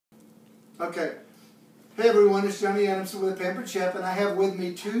Okay. Hey everyone, it's Johnny Adamson with Pampered Chef, and I have with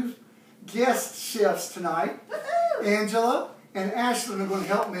me two guest chefs tonight. Angela and Ashlynn are going to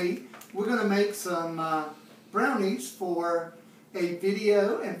help me. We're going to make some brownies for a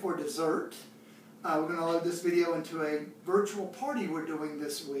video and for dessert. We're going to load this video into a virtual party we're doing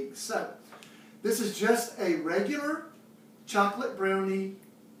this week. So, this is just a regular chocolate brownie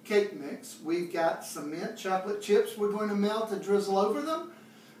cake mix. We've got some mint chocolate chips we're going to melt and drizzle over them.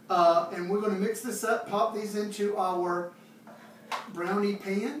 And we're going to mix this up, pop these into our brownie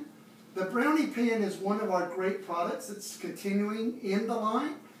pan. The brownie pan is one of our great products. It's continuing in the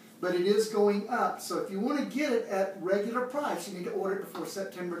line, but it is going up. So if you want to get it at regular price, you need to order it before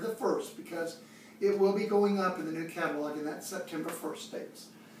September the 1st because it will be going up in the new catalog in that September 1st dates.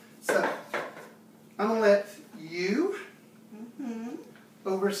 So I'm going to let you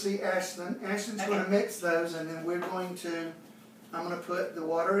oversee Ashlynn. Ashlynn's going to mix those, and then we're going to, I'm going to put the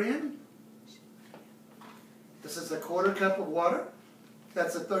water in. This is a 1/4 cup of water.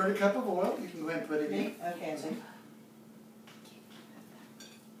 That's a 1/3 cup of oil. You can go ahead and put it in. Okay.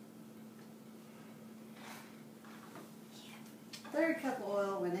 1/3 cup of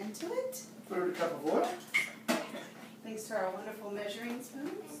oil went into it. 1/3 cup of oil. Thanks to our wonderful measuring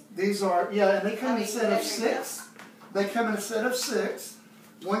spoons. These are, yeah, and they come in a set of 6. They come in a set of 6.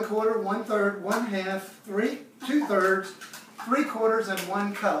 1/4, 1/3, 1/2, 3, 2/3, 3/4, and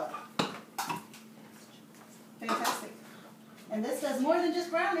 1 cup. Fantastic. And this does more than just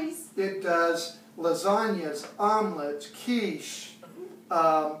brownies. It does lasagnas, omelets, quiche,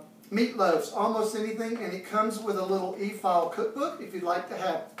 meatloaves, almost anything, and it comes with a little e-file cookbook if you'd like to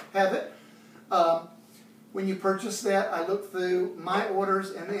have it. When you purchase that, I look through my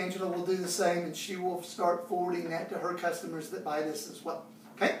orders, and Angela will do the same, and she will start forwarding that to her customers that buy this as well.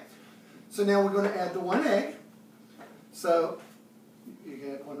 Okay? So now we're going to add the 1 egg. So, you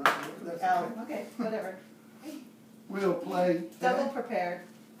get one right here. That's okay, whatever. We'll play double prepared.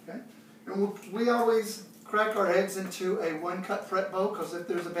 Okay? And we always crack our eggs into a 1-cup prep bowl because if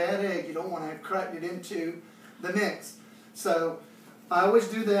there's a bad egg, you don't want to have cracked it into the mix. So, I always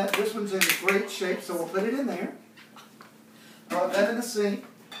do that. This one's in great shape, so we'll put it in there. Drop that in the sink.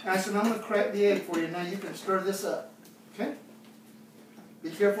 Ashlynn, I'm going to crack the egg for you. Now you can stir this up. Okay? Be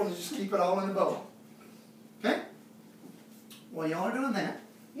careful to just keep it all in the bowl. Okay? While y'all are doing that,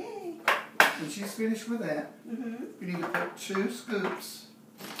 yay! when she's finished with that, you need to put 2 scoops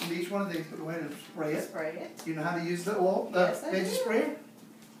in each one of these. Go ahead and spray it. Spray it. You know how to use the oil, the veggie sprayer?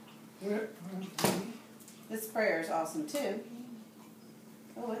 This sprayer is awesome too.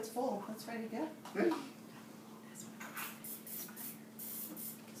 Oh, it's full. It's ready to go. Good.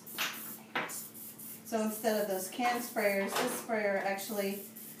 So instead of those can sprayers, this sprayer actually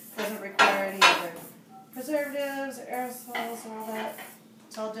doesn't require any other preservatives or aerosols or all that.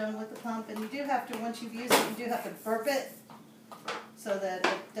 It's all done with the pump, and you do have to, once you've used it, you do have to burp it so that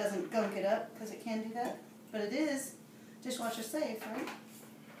it doesn't gunk it up, because it can do that. But it is dishwasher safe, right?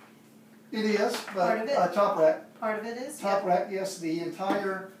 It is, but part of it. Top rack. Part of it is? Top rack, yes. The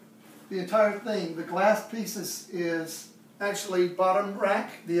entire thing. The glass pieces is actually bottom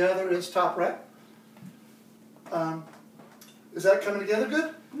rack. The other is top rack. Is that coming together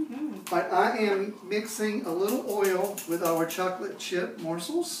good? Right, I am mixing a little oil with our chocolate chip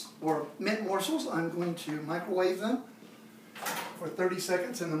morsels, or mint morsels. I'm going to microwave them for 30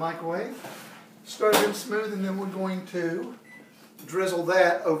 seconds in the microwave. Stir them smooth, and then we're going to drizzle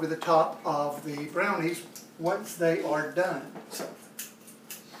that over the top of the brownies once they are done. So,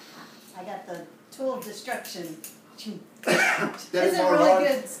 I got the tool of destruction. that is a really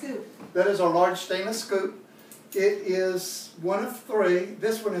good scoop. That is our large stainless scoop. It is 1 of 3.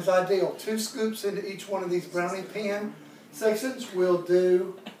 This one is ideal. 2 scoops into each one of these brownie pan sections will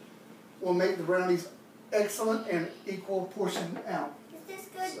make the brownies excellent and equal portion out. Is this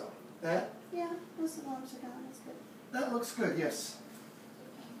good? So, that? Yeah, this is long as it goes. That's good. That looks good, yes.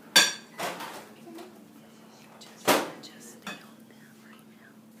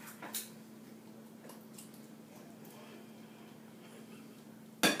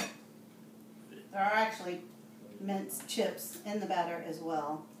 There are actually mint chips in the batter as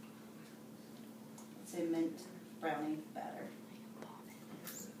well. It's a mint brownie batter.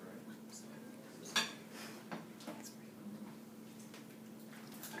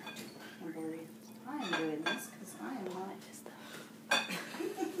 I am doing this because I am not.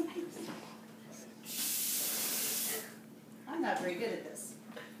 I'm not very good at this.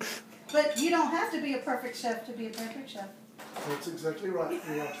 But you don't have to be a perfect chef to be a perfect chef. That's exactly right.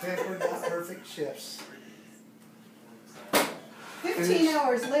 We are pampered, not perfect chefs. 15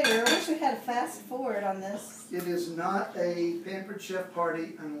 hours later, I wish we had a fast forward on this. It is not a Pampered Chef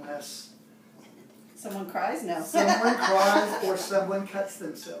party unless Someone cries? No. Someone cries or someone cuts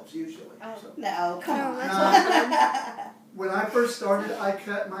themselves, usually. So. No, come on. When I first started, I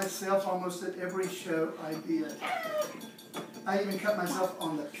cut myself almost at every show I did. I even cut myself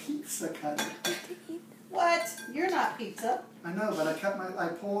on the pizza cutter. What? You're not pizza. I know, but I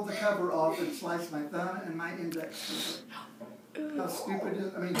pulled the cover off and sliced my thumb and my index finger. How stupid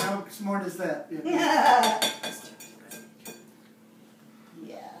is, I mean, how smart is that? Yeah.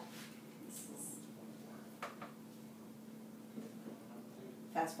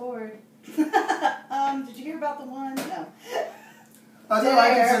 Fast forward. Did you hear about the one? No. Other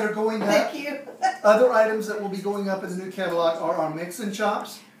items that are going up. Thank you. Other items that will be going up in the new catalog are our mix and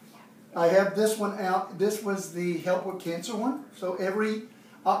chops. I have this one out. This was the Help with Cancer one. So every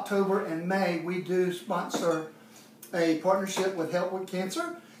October and May we do sponsor a partnership with Help with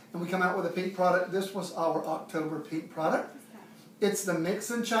Cancer, and we come out with a pink product. This was our October pink product. It's the mix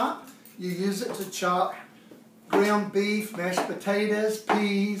and chop. You use it to chop ground beef, mashed potatoes,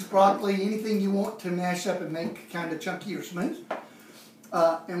 peas, broccoli, anything you want to mash up and make kind of chunky or smooth.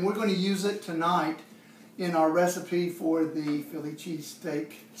 And we're going to use it tonight in our recipe for the Philly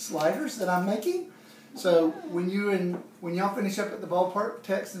cheesesteak sliders that I'm making. So when y'all finish up at the ballpark,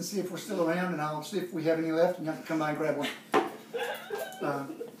 text and see if we're still around, and I'll see if we have any left, and you have to come by and grab one.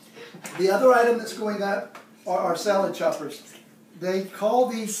 The other item that's going up are our salad choppers. They call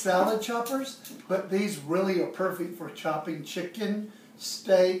these salad choppers, but these really are perfect for chopping chicken,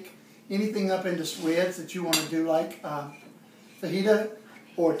 steak, anything up into shreds that you want to do, like fajita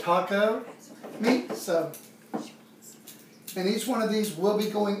or taco meat. So, and each one of these will be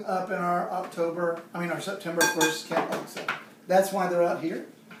going up in our September 1st catalog. So that's why they're out here.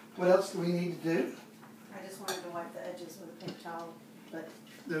 What else do we need to do? I just wanted to wipe the edges with a paper towel, but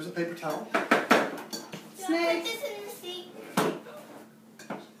There's a paper towel. Snake.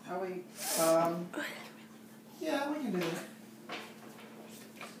 Are we? Yeah, we can do that.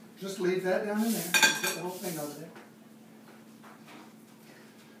 Just leave that down in there. Just get the whole thing over there.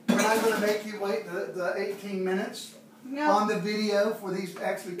 We're not going to make you wait the 18 minutes on the video for these to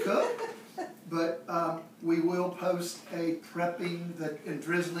actually cook, but we will post a prepping and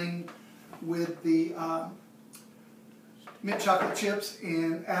drizzling with the mint chocolate chips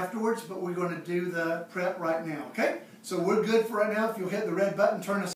in afterwards, but we're going to do the prep right now, okay? So we're good for right now. If you'll hit the red button, turn us